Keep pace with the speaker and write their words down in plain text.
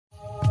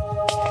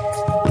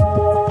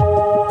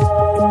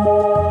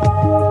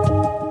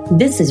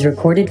This is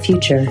Recorded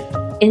Future,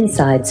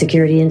 Inside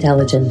Security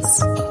Intelligence.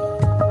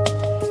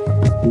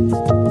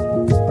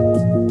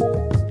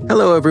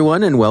 Hello,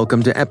 everyone, and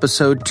welcome to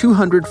episode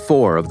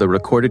 204 of the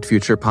Recorded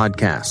Future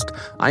podcast.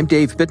 I'm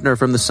Dave Bittner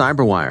from the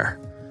Cyberwire.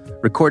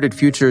 Recorded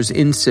Future's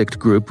Insikt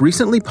Group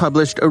recently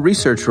published a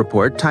research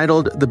report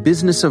titled The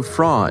Business of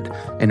Fraud,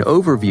 an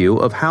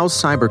overview of how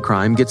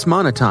cybercrime gets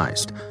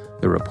monetized.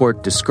 The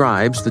report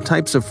describes the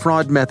types of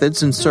fraud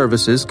methods and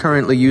services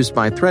currently used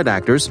by threat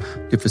actors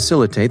to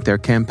facilitate their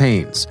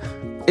campaigns.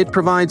 It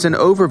provides an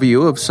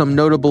overview of some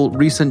notable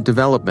recent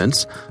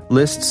developments,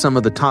 lists some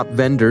of the top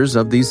vendors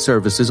of these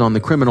services on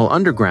the criminal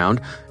underground,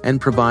 and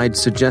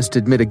provides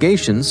suggested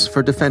mitigations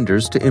for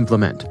defenders to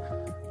implement.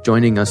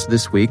 Joining us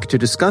this week to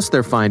discuss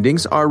their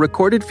findings are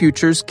Recorded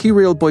Future's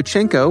Kirill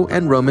Boychenko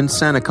and Roman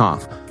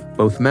Sannikov,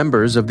 both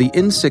members of the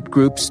Insikt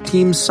Group's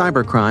teams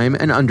Cybercrime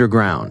and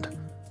Underground.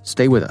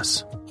 Stay with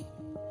us.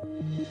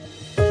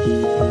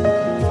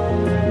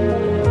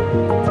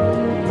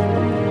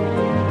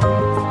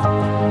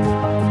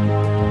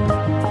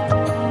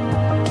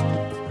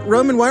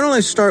 Roman, why don't I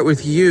start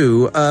with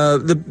you?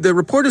 The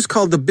report is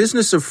called The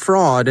Business of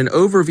Fraud, an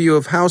overview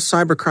of how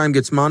cybercrime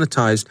gets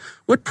monetized.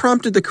 What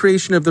prompted the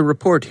creation of the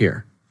report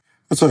here?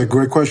 That's a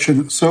great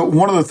question. So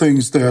one of the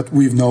things that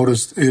we've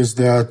noticed is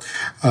that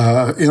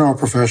in our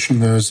profession,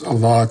 there's a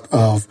lot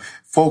of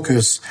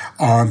focus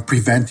on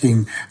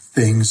preventing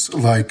things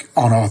like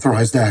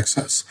unauthorized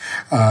access.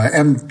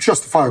 And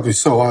justifiably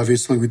so.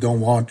 Obviously, we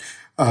don't want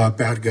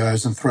bad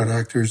guys and threat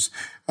actors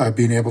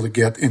being able to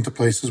get into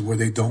places where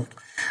they don't.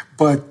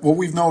 But what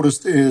we've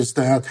noticed is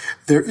that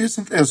there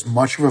isn't as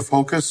much of a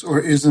focus or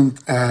isn't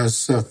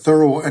as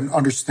thorough an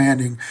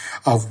understanding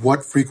of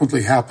what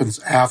frequently happens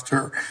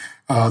after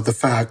the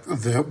fact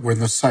that when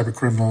the cyber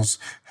criminals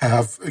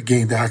have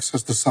gained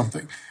access to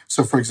something.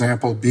 So, for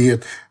example, be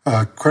it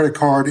credit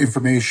card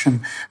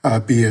information,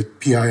 be it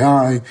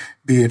PII,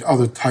 be it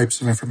other types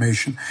of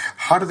information,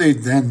 how do they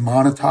then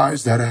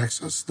monetize that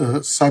access? The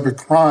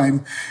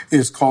cybercrime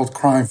is called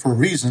crime for a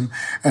reason,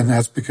 and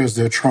that's because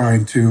they're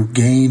trying to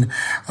gain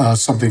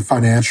something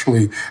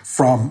financially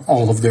from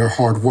all of their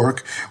hard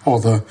work, all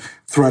the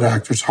threat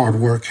actors' hard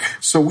work.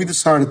 So we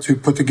decided to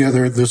put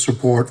together this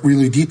report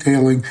really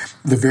detailing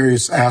the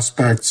various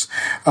aspects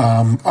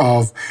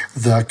of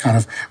the kind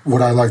of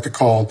what I like to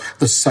call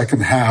the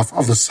second half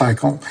of the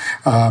cycle.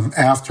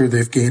 After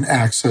they've gained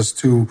access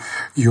to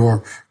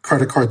your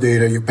credit card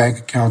data, your bank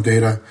account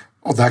data,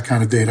 all that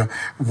kind of data,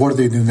 what do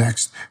they do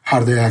next? How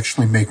do they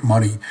actually make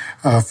money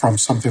from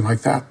something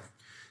like that?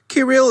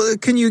 Kirill,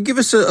 can you give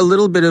us a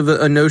little bit of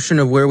a notion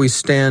of where we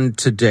stand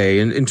today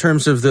in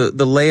terms of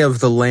the lay of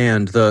the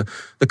land, the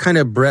kind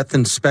of breadth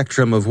and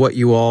spectrum of what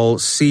you all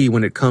see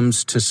when it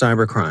comes to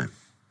cybercrime?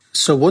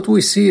 So what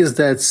we see is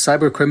that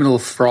cybercriminal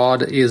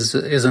fraud is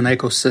an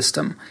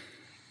ecosystem,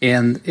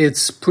 and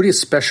it's pretty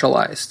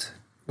specialized.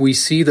 We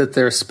see that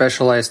there are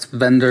specialized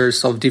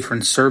vendors of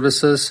different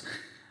services.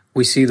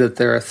 We see that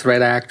there are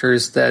threat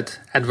actors that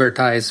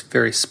advertise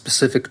very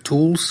specific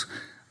tools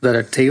that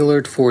are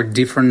tailored for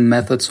different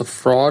methods of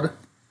fraud.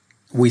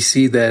 We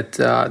see that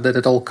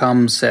it all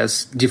comes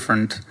as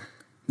different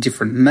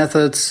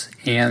methods,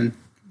 and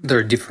there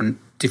are different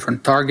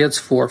targets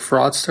for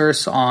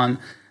fraudsters on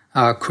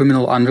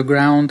criminal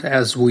underground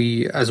as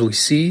we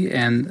see,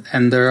 and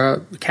there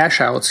are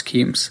cash out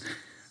schemes.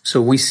 So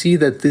we see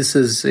that this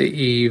is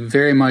a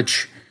very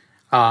much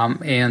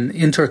an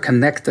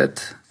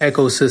interconnected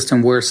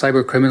ecosystem where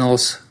cyber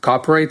criminals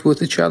cooperate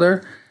with each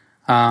other,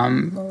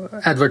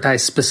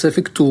 advertise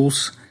specific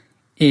tools,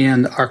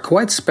 and are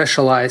quite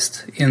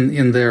specialized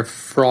in their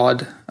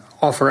fraud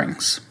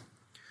offerings.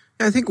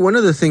 I think one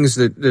of the things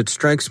that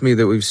strikes me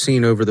that we've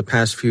seen over the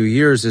past few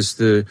years is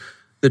the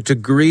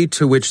degree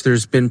to which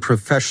there's been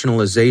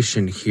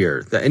professionalization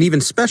here, and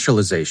even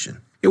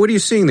specialization. What are you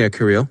seeing there,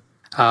 Kirill?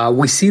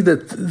 We see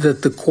that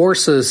the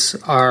courses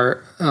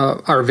are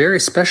very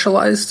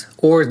specialized,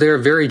 or they're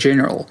very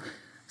general.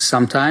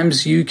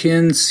 Sometimes you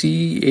can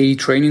see a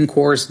training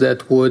course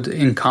that would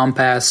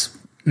encompass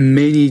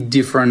many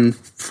different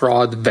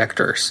fraud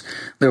vectors.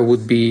 There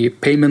would be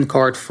payment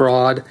card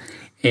fraud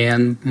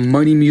and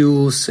money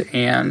mules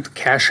and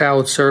cash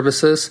out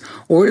services,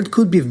 or it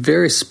could be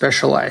very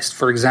specialized,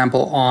 for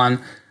example, on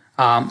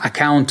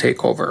account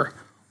takeover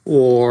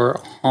or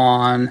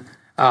on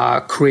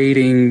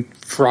creating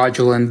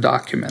fraudulent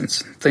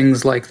documents,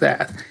 things like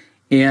that.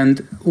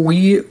 And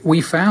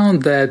we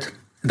found that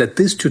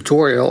these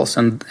tutorials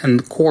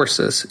and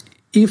courses,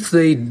 if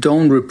they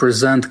don't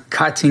represent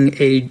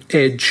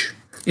cutting-edge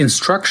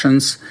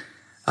instructions,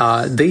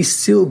 they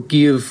still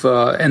give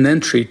an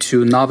entry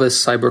to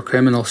novice cyber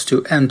criminals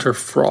to enter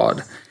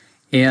fraud.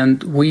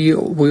 And we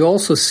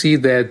also see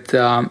that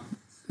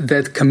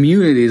that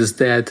communities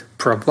that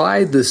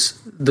provide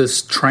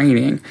this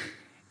training,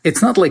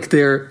 it's not like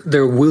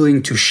they're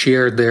willing to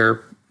share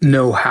their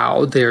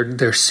know-how,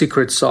 their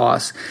secret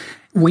sauce.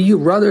 We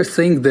rather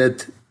think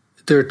that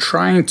they're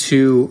trying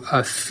to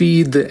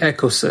feed the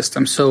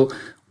ecosystem. So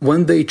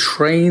when they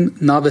train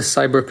novice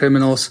cyber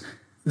criminals,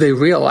 they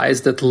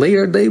realize that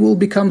later they will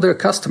become their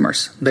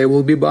customers. They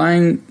will be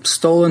buying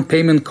stolen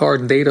payment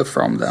card data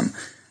from them.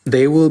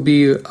 They will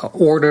be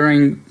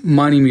ordering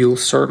money mule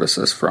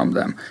services from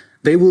them.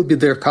 They will be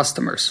their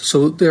customers.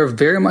 So they're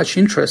very much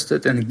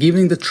interested in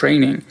giving the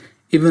training,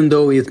 even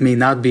though it may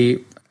not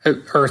be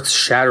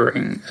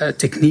earth-shattering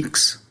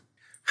techniques.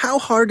 How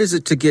hard is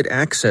it to get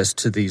access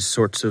to these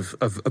sorts of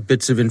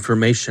bits of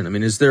information? I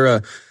mean, is there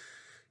a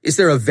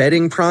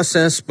vetting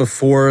process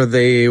before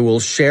they will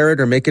share it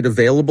or make it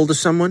available to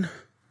someone?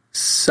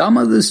 Some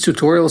of these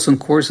tutorials and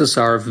courses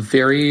are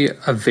very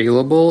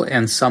available,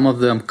 and some of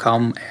them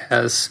come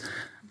as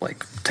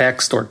like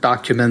text or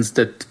documents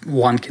that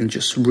one can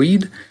just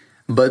read.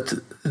 But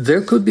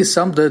there could be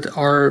some that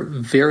are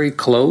very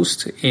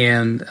closed,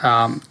 and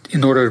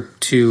in order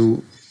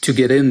to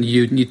get in,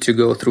 you need to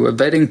go through a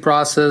vetting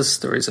process.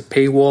 There is a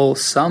paywall.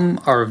 Some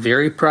are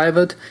very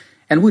private.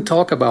 And we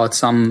talk about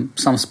some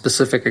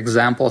specific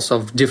examples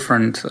of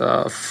different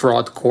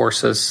fraud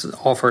courses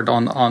offered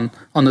on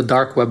the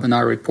dark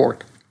webinar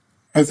report.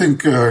 I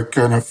think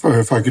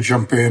if I could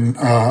jump in,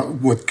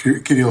 what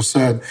Kirill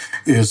said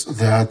is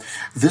that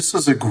this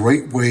is a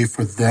great way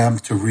for them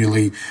to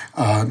really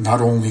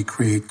not only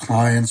create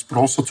clients, but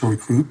also to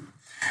recruit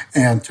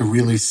and to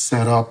really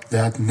set up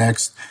that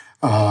next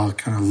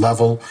kind of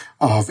level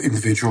of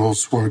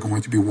individuals who are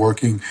going to be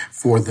working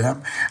for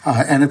them.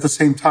 And at the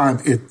same time,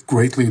 it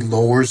greatly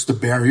lowers the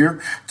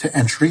barrier to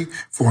entry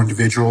for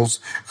individuals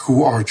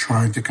who are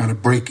trying to kind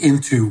of break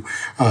into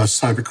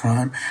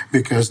cybercrime,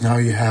 because now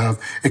you have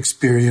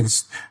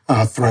experienced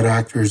threat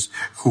actors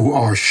who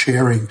are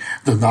sharing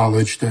the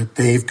knowledge that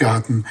they've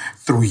gotten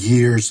through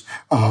years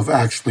of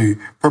actually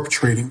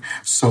perpetrating.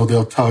 So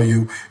they'll tell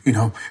you,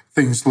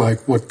 things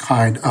like what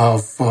kind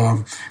of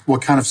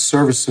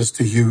services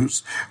to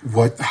use,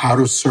 how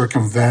to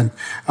circumvent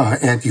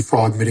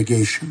anti-fraud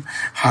mitigation,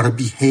 how to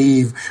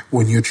behave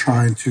when you're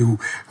trying to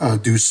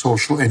do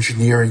social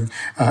engineering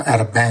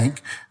at a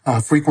bank.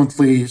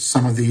 Frequently,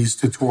 some of these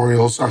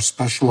tutorials are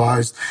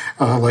specialized,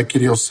 like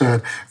Kirill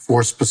said,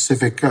 for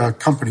specific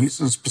companies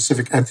and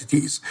specific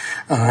entities.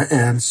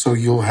 And so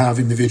you'll have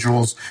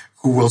individuals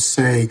who will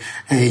say,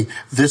 hey,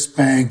 this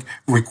bank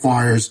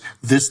requires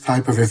this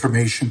type of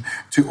information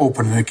to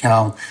open an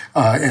account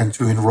and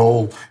to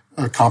enroll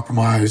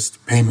compromised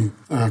payment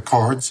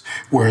cards,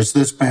 whereas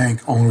this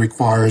bank only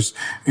requires,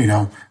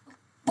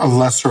 a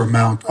lesser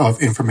amount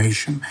of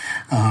information.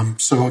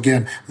 So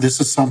again, this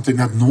is something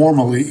that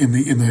normally in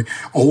the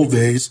old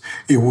days,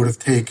 it would have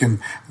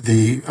taken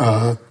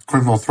the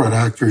criminal threat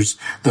actors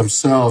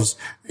themselves,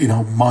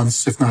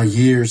 months, if not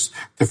years,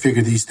 to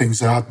figure these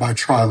things out by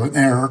trial and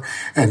error.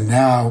 And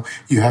now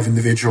you have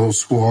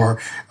individuals who are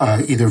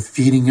either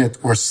feeding it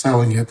or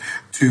selling it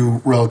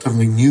to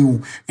relatively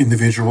new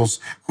individuals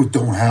who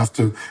don't have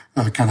to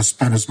kind of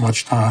spend as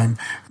much time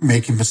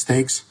making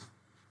mistakes.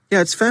 Yeah,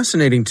 it's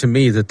fascinating to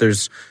me that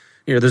there's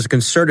a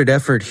concerted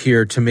effort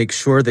here to make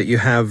sure that you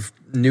have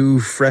new,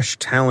 fresh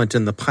talent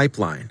in the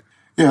pipeline.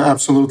 Yeah,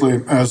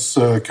 absolutely. As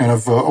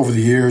over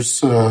the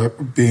years,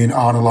 being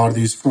on a lot of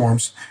these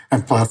forums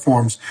and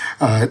platforms,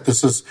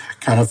 this is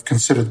kind of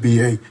considered to be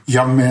a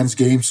young man's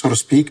game, so to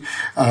speak.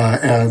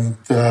 And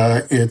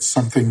it's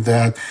something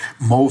that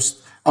most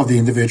of the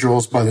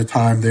individuals, by the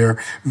time they're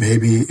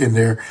maybe in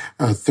their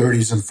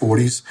 30s and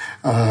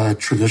 40s,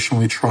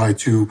 traditionally try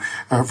to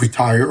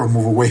retire or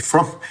move away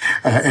from.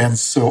 And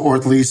so, or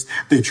at least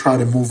they try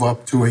to move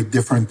up to a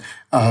different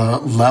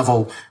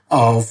level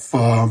of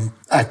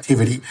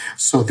activity.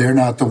 So they're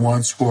not the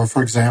ones who are,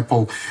 for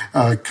example,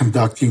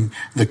 conducting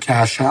the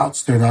cash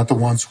outs. They're not the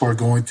ones who are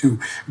going to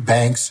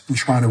banks and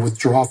trying to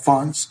withdraw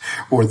funds,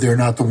 or they're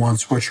not the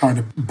ones who are trying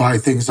to buy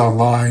things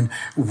online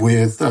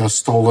with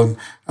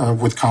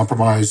with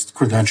compromised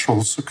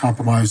credentials,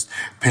 compromised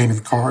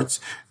payment cards.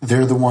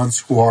 They're the ones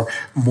who are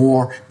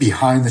more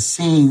behind the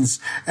scenes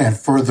and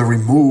further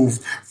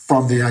removed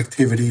from the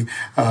activity,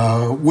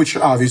 which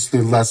obviously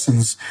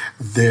lessens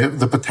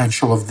the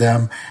potential of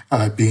them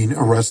being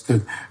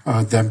arrested,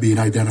 them being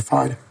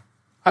identified.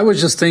 I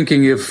was just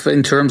thinking if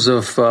in terms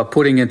of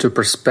putting into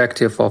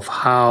perspective of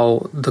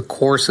how the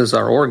courses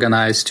are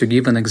organized, to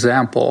give an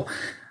example,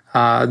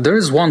 there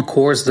is one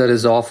course that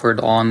is offered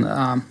on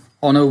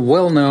a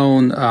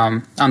well-known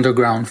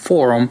underground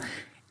forum,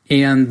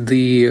 and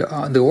the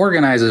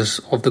organizers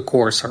of the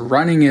course are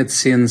running it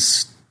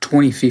since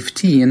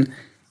 2015,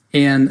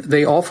 and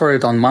they offer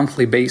it on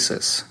monthly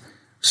basis.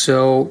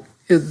 So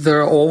there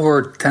are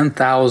over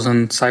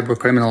 10,000 cyber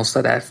criminals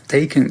that have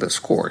taken this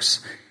course,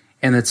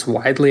 and it's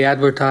widely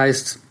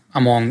advertised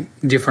among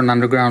different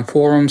underground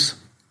forums.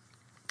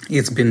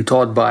 It's been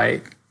taught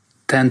by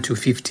 10 to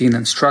 15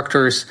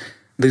 instructors.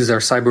 These are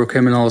cyber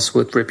criminals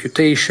with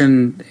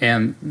reputation,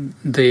 and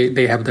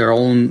they have their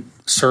own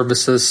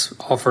services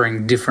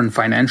offering different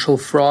financial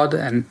fraud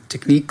and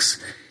techniques.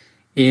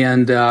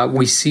 And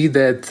we see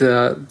that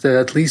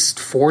at least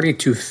 40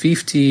 to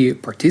 50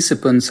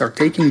 participants are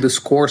taking this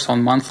course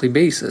on monthly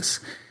basis.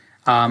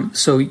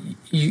 So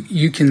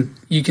you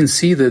can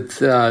see that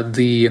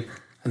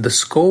the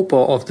scope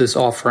of this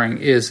offering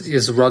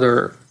is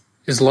rather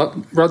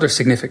rather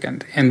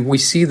significant. And we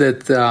see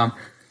that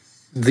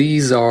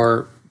these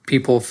are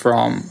people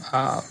from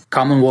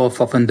Commonwealth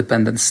of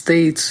Independent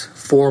States,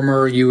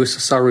 former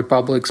USSR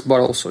republics, but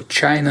also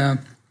China,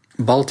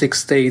 Baltic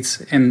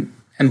states. And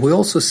we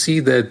also see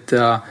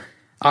that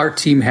our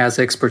team has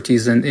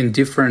expertise in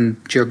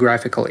different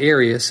geographical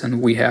areas,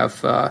 and we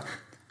have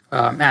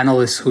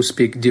analysts who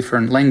speak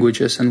different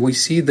languages. And we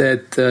see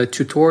that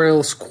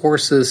tutorials,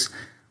 courses,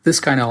 this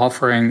kind of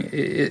offering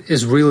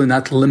is really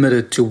not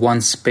limited to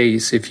one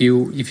space. If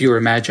you're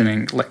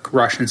imagining like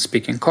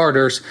Russian-speaking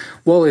quarters,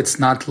 well, it's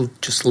not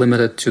just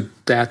limited to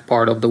that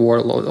part of the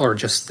world or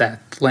just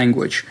that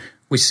language.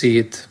 We see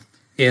it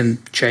in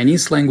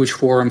Chinese language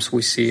forums.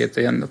 We see it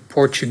in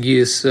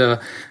Portuguese,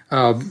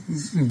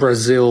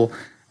 Brazil,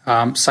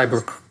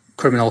 cyber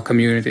criminal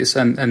communities,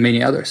 and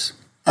many others.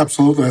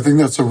 Absolutely. I think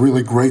that's a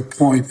really great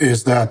point,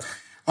 is that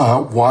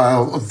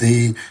while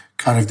the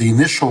kind of the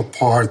initial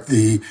part,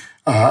 the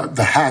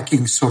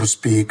hacking, so to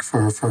speak,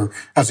 for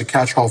as a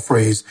catch-all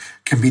phrase,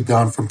 can be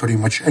done from pretty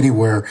much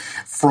anywhere.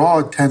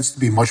 Fraud tends to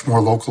be much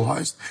more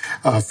localized.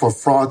 For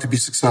fraud to be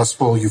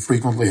successful, you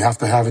frequently have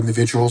to have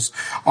individuals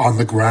on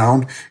the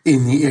ground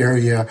in the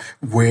area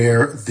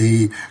where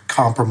the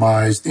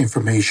compromised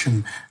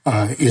information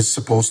is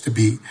supposed to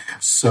be.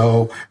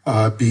 So,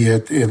 be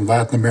it in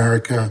Latin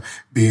America,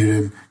 be it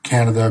in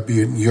Canada,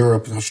 be it in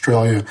Europe and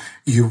Australia,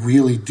 you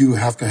really do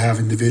have to have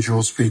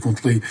individuals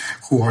frequently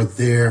who are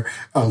there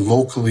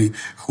locally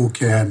who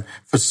can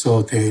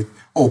facilitate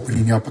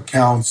opening up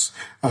accounts,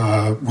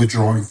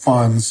 withdrawing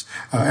funds,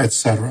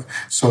 etc.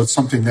 So it's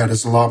something that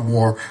is a lot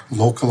more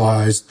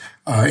localized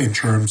in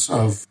terms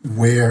of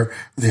where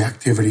the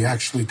activity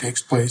actually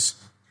takes place.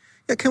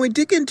 Yeah, can we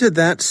dig into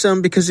that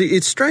some? Because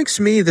it strikes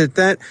me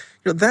that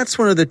that's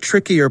one of the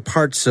trickier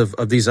parts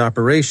of these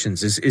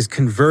operations is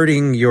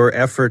converting your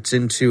efforts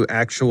into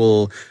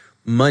actual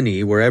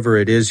money wherever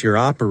it is you're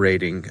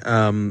operating.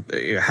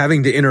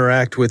 Having to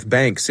interact with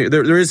banks,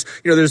 there's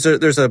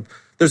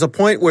a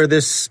point where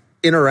this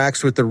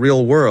interacts with the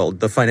real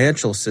world, the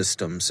financial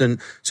systems, and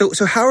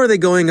so how are they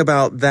going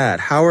about that?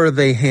 How are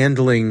they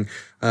handling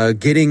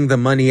getting the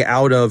money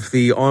out of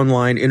the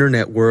online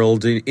internet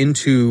world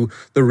into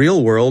the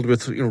real world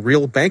with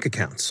real bank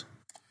accounts?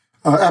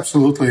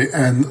 Absolutely.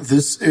 And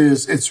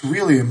it's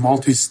really a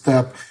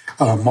multi-step,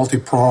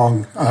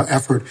 multi-pronged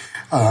effort.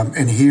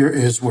 And here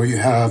is where you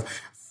have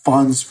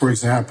funds, for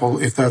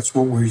example, if that's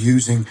what we're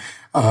using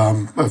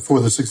for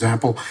this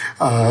example,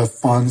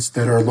 funds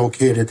that are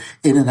located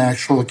in an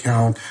actual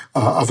account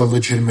of a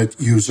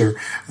legitimate user.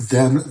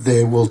 Then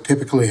they will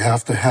typically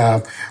have to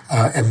have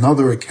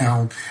another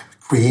account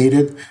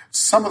created.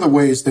 Some of the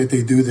ways that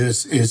they do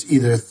this is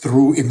either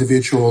through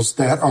individuals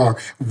that are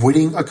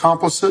witting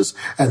accomplices,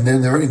 and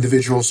then there are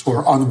individuals who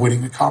are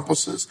unwitting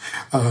accomplices,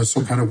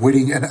 so kind of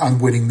witting and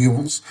unwitting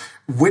mules.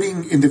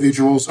 Witting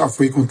individuals are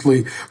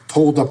frequently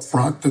told up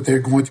front that they're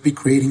going to be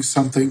creating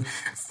something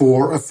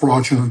for a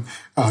fraudulent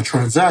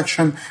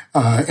transaction,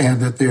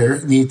 and that they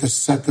need to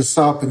set this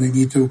up, and they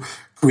need to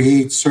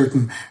create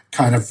certain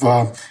kind of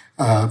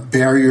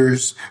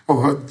barriers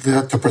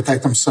to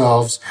protect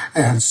themselves,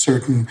 and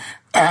certain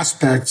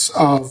aspects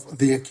of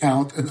the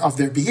account and of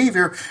their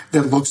behavior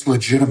that looks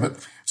legitimate,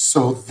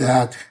 so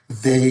that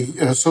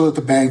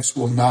the banks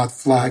will not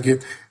flag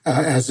it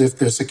as if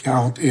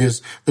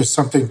there's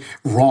something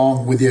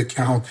wrong with the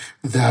account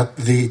that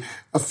the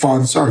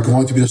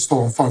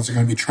stolen funds are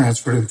going to be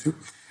transferred into.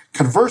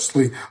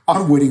 Conversely,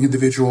 unwitting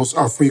individuals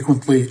are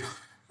frequently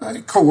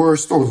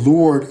coerced or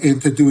lured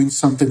into doing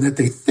something that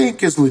they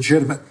think is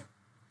legitimate.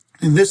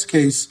 In this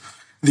case,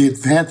 the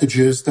advantage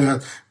is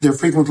that they're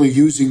frequently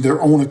using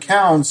their own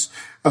accounts,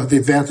 the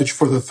advantage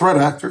for the threat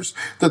actors,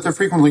 that they're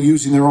frequently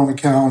using their own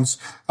accounts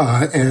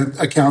and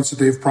accounts that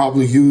they've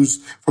probably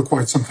used for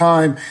quite some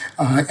time,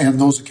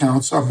 and those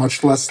accounts are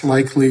much less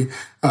likely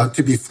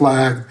to be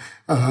flagged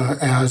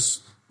as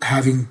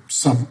having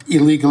some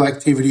illegal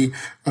activity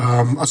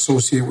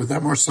associated with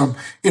them, or some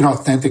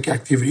inauthentic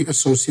activity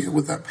associated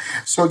with them.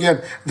 So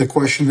again, the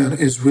question then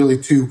is really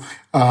to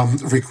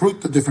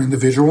recruit the different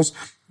individuals,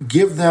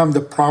 give them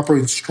the proper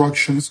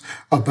instructions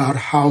about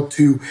how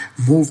to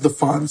move the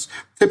funds.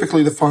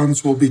 Typically, the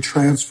funds will be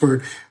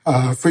transferred,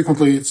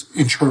 frequently it's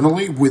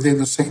internally within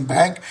the same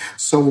bank,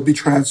 so will be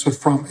transferred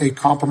from a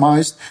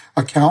compromised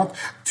account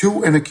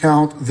to an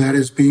account that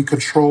is being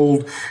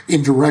controlled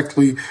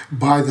indirectly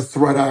by the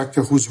threat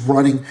actor who's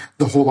running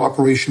the whole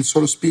operation,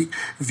 so to speak,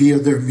 via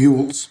their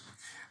mules.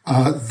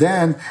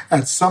 Then,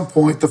 at some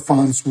point, the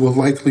funds will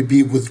likely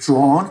be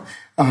withdrawn,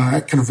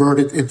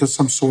 converted into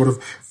some sort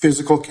of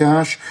physical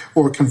cash,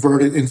 or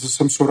converted into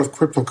some sort of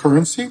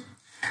cryptocurrency.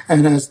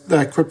 And as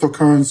that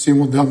cryptocurrency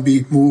will then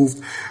be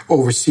moved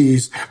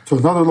overseas to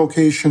another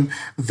location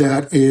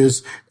that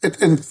is,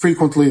 and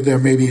frequently there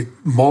may be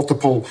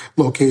multiple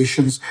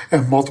locations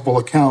and multiple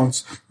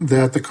accounts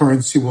that the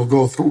currency will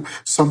go through.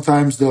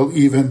 Sometimes they'll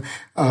even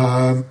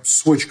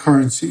switch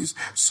currencies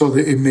so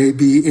that it may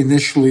be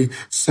initially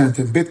sent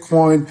in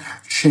Bitcoin,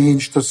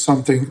 changed to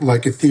something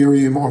like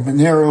Ethereum or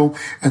Monero,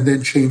 and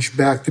then changed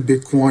back to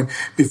Bitcoin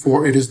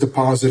before it is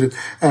deposited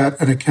at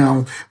an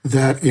account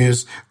that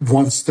is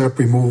one step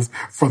removed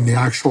from the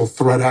actual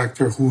threat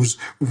actor who's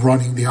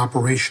running the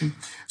operation.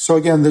 So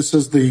again, this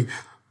is the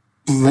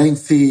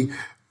lengthy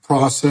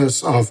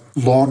process of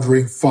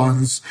laundering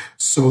funds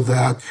so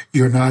that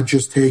you're not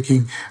just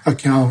taking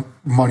account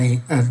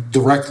money and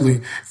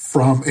directly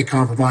from a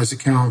compromised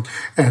account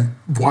and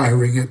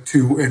wiring it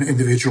to an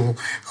individual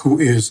who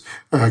is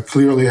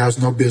clearly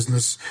has no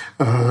business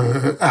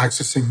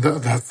accessing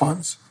that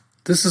funds.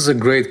 This is a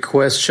great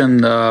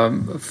question,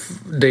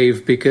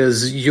 Dave,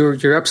 because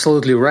you're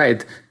absolutely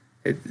right.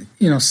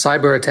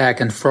 Cyber attack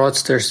and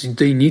fraudsters,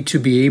 they need to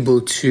be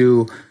able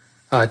to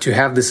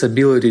have this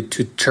ability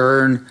to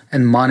turn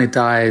and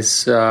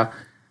monetize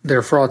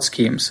their fraud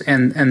schemes.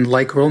 And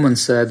like Roman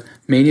said,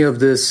 many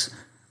of these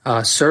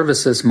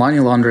services, money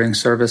laundering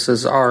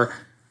services, are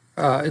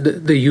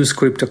they use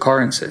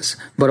cryptocurrencies.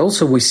 But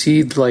also we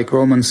see, like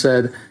Roman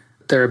said,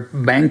 their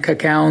bank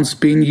accounts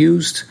being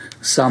used.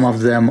 Some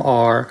of them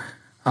are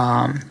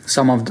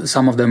some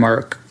of them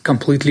are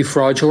completely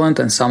fraudulent,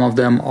 and some of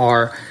them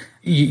are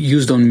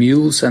used on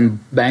mules and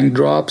bank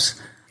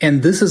drops.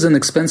 And this is an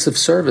expensive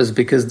service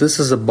because this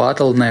is a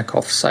bottleneck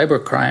of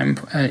cybercrime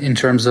in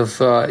terms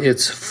of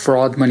its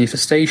fraud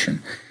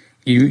manifestation.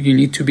 You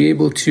need to be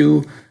able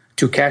to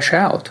cash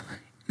out.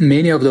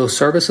 Many of those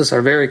services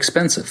are very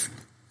expensive.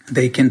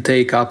 They can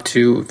take up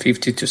to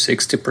 50 to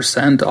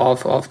 60%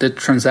 of the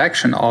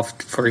transaction of,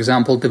 for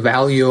example, the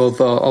value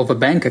of a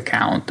bank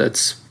account.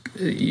 That's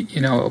a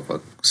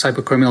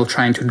cybercriminal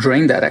trying to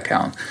drain that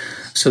account.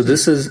 So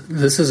this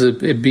is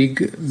a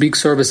big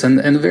service and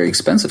a very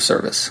expensive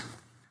service.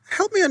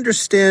 Help me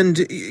understand,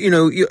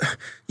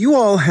 you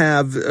all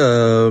have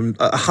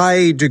a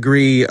high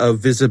degree of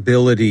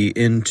visibility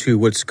into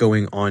what's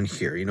going on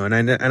here,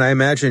 and I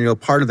imagine,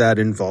 part of that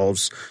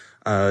involves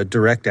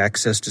direct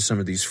access to some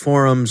of these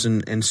forums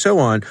and so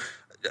on.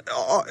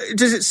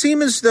 Does it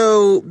seem as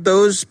though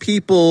those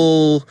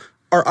people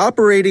are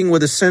operating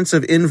with a sense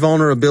of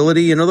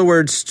invulnerability? In other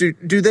words,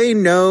 do they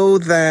know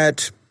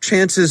that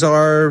chances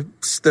are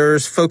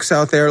there's folks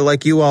out there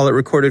like you all at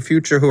Recorded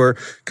Future who are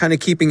kind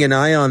of keeping an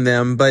eye on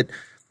them, but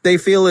they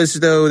feel as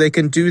though they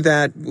can do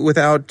that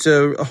without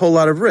a whole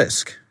lot of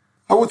risk?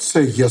 I would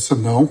say yes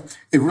and no.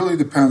 It really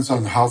depends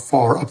on how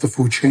far up the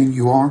food chain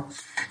you are.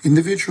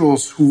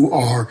 Individuals who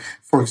are,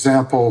 for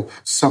example,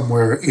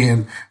 somewhere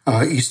in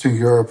Eastern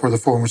Europe or the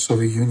former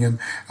Soviet Union,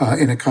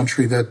 in a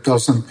country that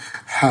doesn't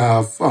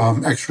have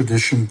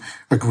extradition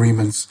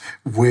agreements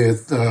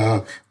with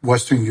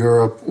Western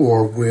Europe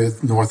or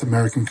with North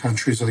American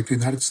countries like the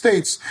United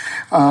States,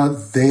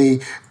 they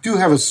do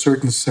have a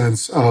certain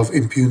sense of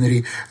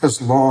impunity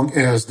as long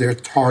as they're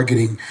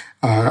targeting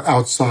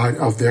outside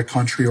of their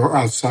country or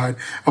outside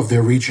of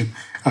their region.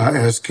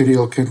 As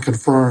Kirill can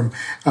confirm,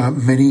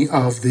 many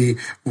of the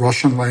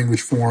Russian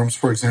language forums,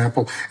 for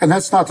example, and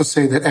that's not to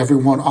say that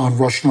everyone on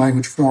Russian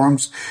language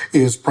forums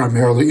is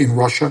primarily in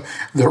Russia.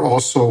 They're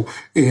also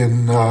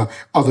in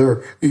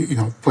other,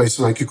 places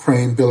like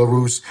Ukraine,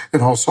 Belarus,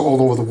 and also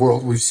all over the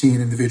world. We've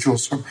seen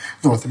individuals from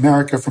North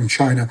America, from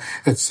China,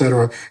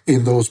 etc.,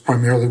 in those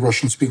primarily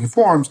Russian-speaking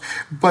forums.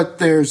 But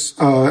there's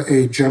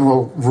a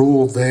general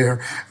rule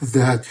there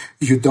that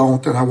you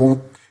don't, and I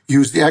won't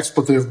use the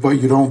expletive, but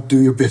you don't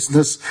do your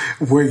business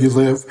where you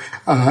live.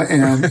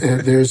 And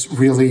there's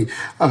really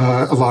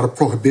a lot of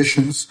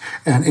prohibitions,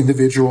 and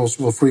individuals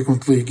will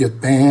frequently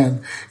get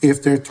banned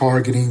if they're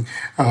targeting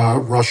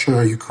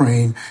Russia,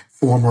 Ukraine,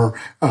 former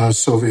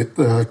Soviet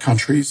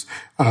countries.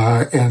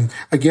 And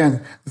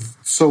again,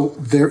 so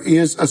there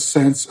is a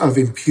sense of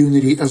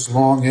impunity as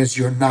long as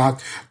you're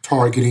not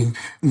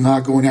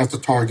going after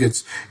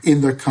targets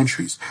in their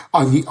countries.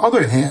 On the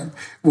other hand,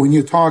 when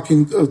you're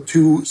talking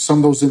to some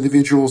of those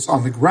individuals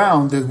on the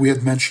ground that we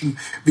had mentioned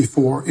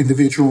before,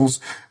 individuals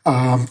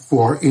who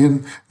are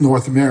in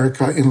North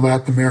America, in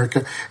Latin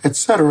America,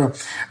 etc.,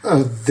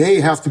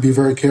 they have to be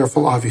very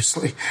careful,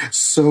 obviously.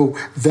 So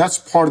that's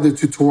part of the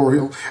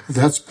tutorial.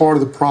 That's part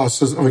of the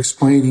process of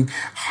explaining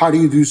how do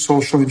you do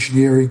social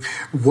engineering,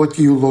 what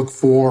do you look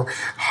for,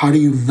 how do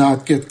you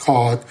not get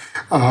caught,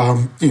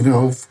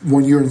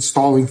 when you're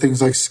installing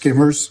things like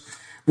skimmers,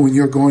 when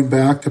you're going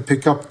back to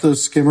pick up the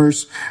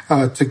skimmers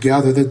to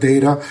gather the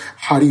data,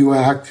 how do you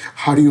act,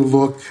 how do you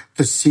look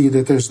to see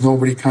that there's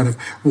nobody kind of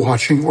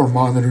watching or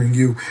monitoring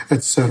you,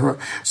 etc.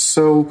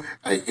 So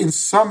in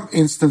some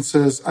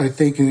instances, I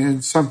think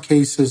in some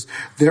cases,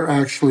 they're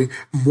actually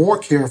more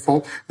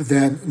careful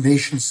than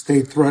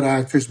nation-state threat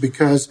actors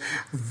because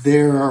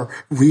there are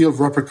real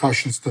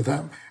repercussions to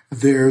them.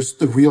 there's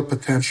the real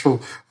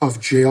potential of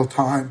jail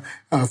time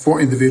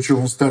for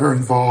individuals that are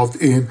involved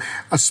in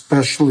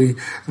especially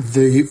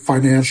the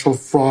financial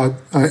fraud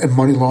and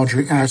money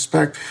laundering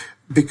aspect,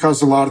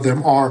 because a lot of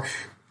them are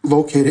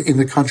located in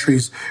the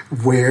countries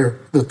where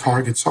the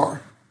targets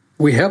are.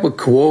 We have a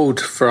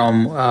quote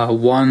from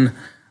one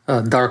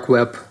dark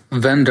web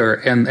vendor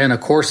and a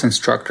course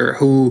instructor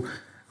who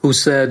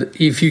said,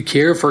 if you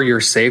care for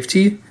your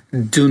safety,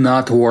 do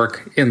not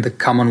work in the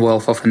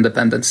Commonwealth of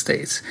Independent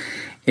States.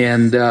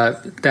 And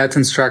that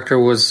instructor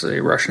was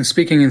a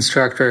Russian-speaking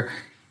instructor,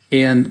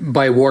 and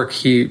by work,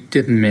 he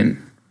didn't mean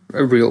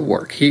real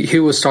work. He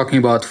was talking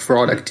about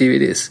fraud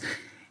activities.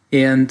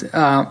 And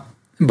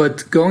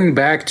but going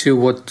back to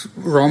what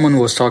Roman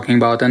was talking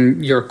about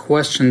and your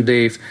question,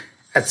 Dave,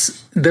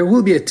 there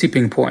will be a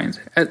tipping point.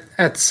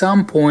 At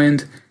some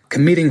point,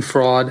 committing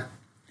fraud,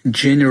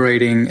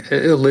 generating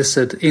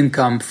illicit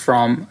income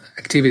from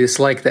activities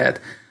like that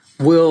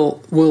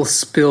will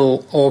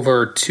spill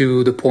over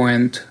to the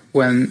point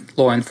when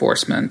law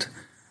enforcement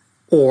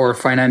or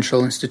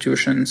financial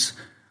institutions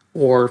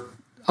or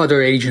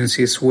other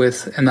agencies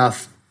with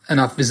enough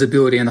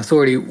visibility and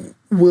authority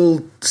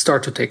will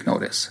start to take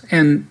notice.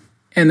 And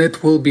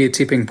it will be a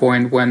tipping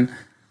point when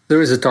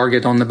there is a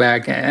target on the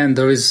back and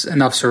there is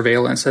enough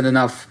surveillance and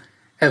enough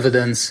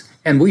evidence.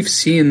 And we've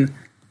seen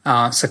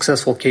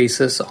successful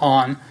cases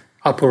on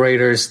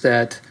operators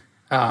that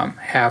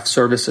have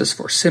services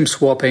for SIM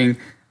swapping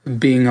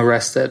being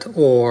arrested,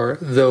 or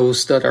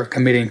those that are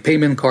committing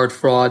payment card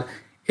fraud.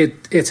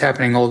 It's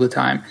happening all the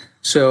time.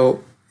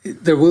 So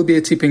there will be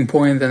a tipping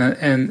point,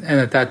 and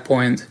at that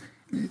point,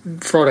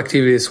 fraud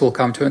activities will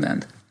come to an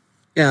end.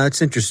 Yeah,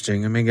 it's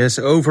interesting. I mean, I guess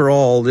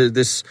overall,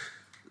 it's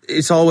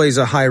always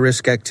a high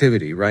risk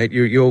activity, right?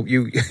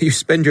 You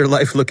spend your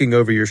life looking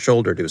over your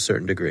shoulder to a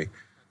certain degree.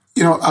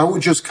 I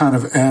would just kind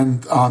of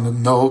end on a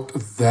note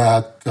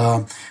that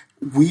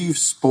we've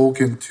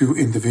spoken to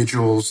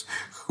individuals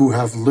who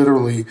have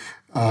literally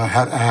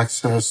had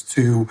access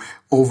to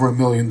over $1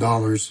 million,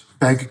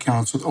 bank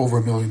accounts with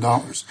over $1 million.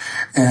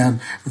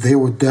 And they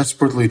were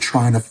desperately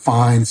trying to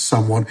find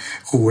someone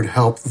who would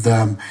help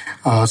them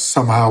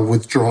somehow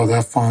withdraw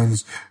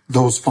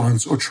those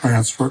funds or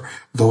transfer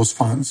those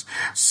funds.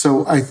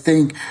 So I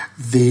think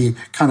the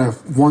kind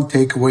of one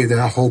takeaway that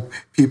I hope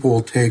people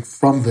will take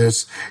from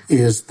this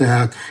is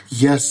that,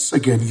 yes,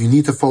 again, you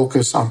need to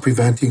focus on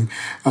preventing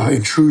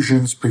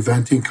intrusions,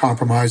 preventing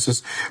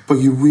compromises, but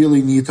you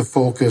really need to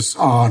focus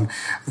on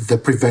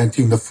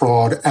preventing the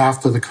fraud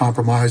after the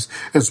compromise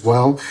as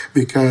well,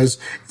 because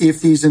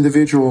if these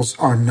individuals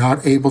are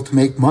not able to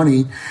make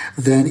money,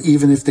 then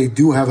even if they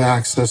do have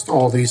access to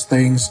all these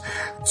things,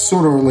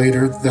 sooner or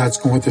later, that's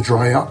going to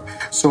dry up.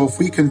 So if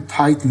we can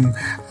tighten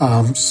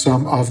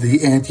some of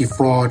the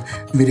anti-fraud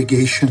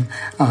mitigation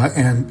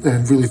and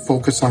really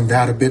focus on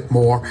that a bit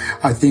more,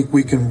 I think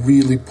we can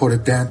really put a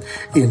dent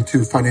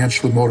into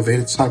financially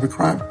motivated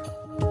cybercrime.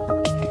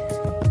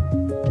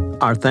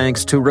 Our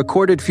thanks to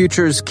Recorded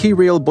Future's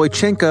Kirill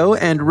Boychenko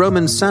and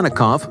Roman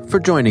Sannikov for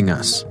joining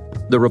us.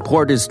 The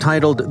report is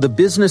titled The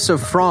Business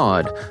of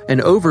Fraud, an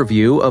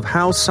overview of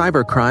how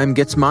cybercrime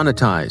gets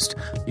monetized.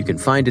 You can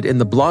find it in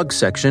the blog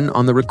section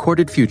on the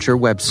Recorded Future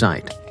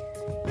website.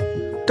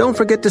 Don't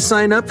forget to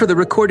sign up for the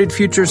Recorded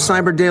Future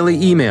Cyber Daily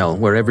email,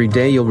 where every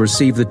day you'll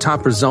receive the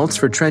top results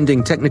for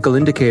trending technical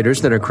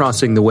indicators that are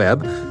crossing the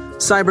web,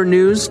 cyber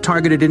news,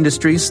 targeted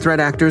industries, threat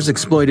actors,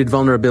 exploited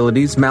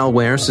vulnerabilities,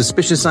 malware,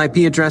 suspicious IP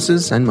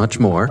addresses, and much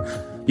more.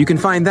 You can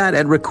find that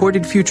at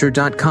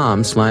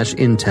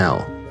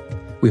recordedfuture.com/intel.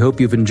 We hope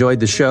you've enjoyed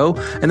the show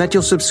and that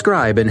you'll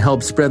subscribe and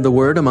help spread the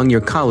word among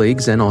your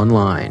colleagues and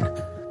online.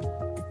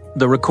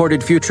 The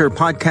Recorded Future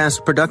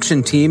podcast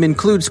production team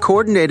includes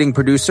coordinating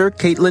producer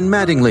Caitlin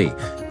Mattingly.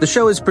 The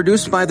show is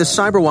produced by The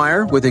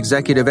Cyberwire with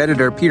executive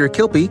editor Peter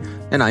Kilpie,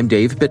 and I'm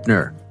Dave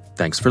Bittner.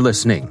 Thanks for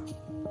listening.